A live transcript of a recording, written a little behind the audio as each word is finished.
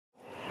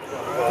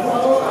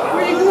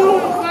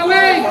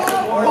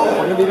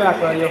back,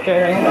 buddy,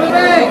 okay?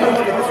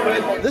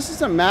 This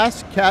is a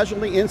mass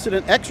casualty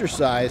incident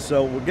exercise,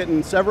 so we're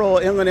getting several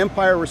Inland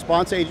Empire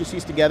response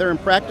agencies together and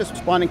practice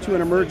responding to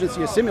an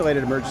emergency, a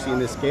simulated emergency in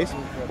this case,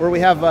 where we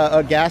have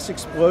a gas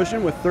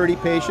explosion with 30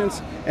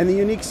 patients and the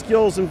unique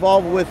skills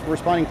involved with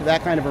responding to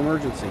that kind of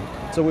emergency.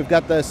 So we've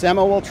got the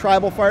Samuel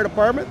Tribal Fire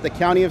Department, the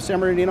County of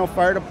San Bernardino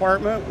Fire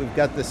Department, we've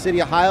got the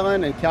City of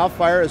Highland and CAL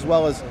FIRE, as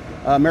well as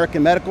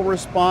American Medical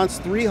Response,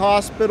 3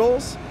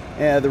 hospitals,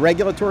 the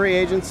regulatory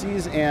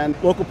agencies, and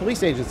local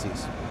police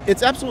agencies.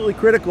 It's absolutely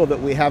critical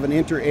that we have an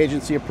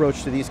interagency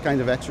approach to these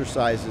kinds of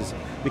exercises,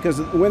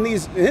 because when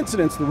these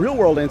incidents, the real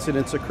world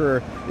incidents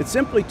occur, it's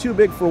simply too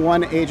big for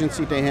one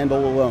agency to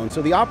handle alone.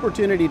 So the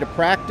opportunity to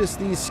practice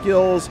these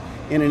skills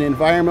in an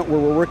environment where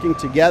we're working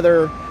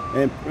together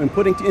and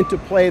putting into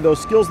play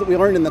those skills that we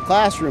learned in the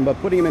classroom, but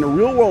putting them in a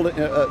real world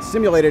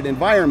simulated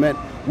environment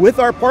with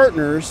our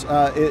partners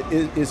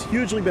is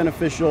hugely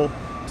beneficial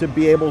to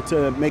be able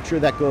to make sure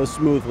that goes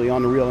smoothly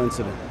on a real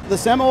incident. The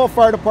Samuel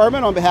Fire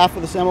Department, on behalf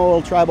of the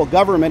Samuel Tribal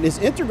Government, is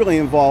integrally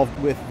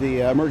involved with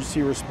the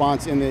emergency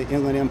response in the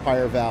Inland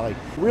Empire Valley.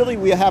 Really,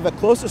 we have a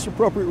closest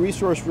appropriate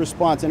resource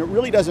response, and it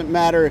really doesn't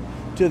matter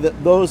to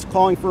those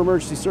calling for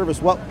emergency service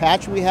what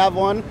patch we have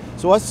on.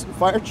 So us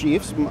fire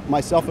chiefs,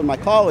 myself and my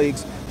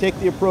colleagues, take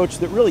the approach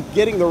that really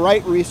getting the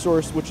right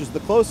resource, which is the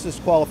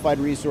closest qualified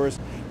resource,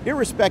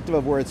 irrespective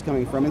of where it's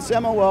coming from. And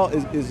Samuel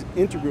is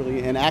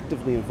integrally and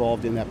actively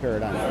involved in that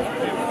paradigm.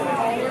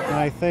 And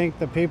I think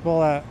the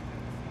people that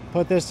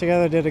put this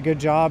together did a good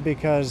job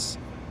because,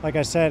 like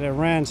I said, it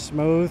ran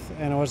smooth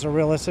and it was a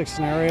realistic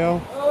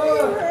scenario.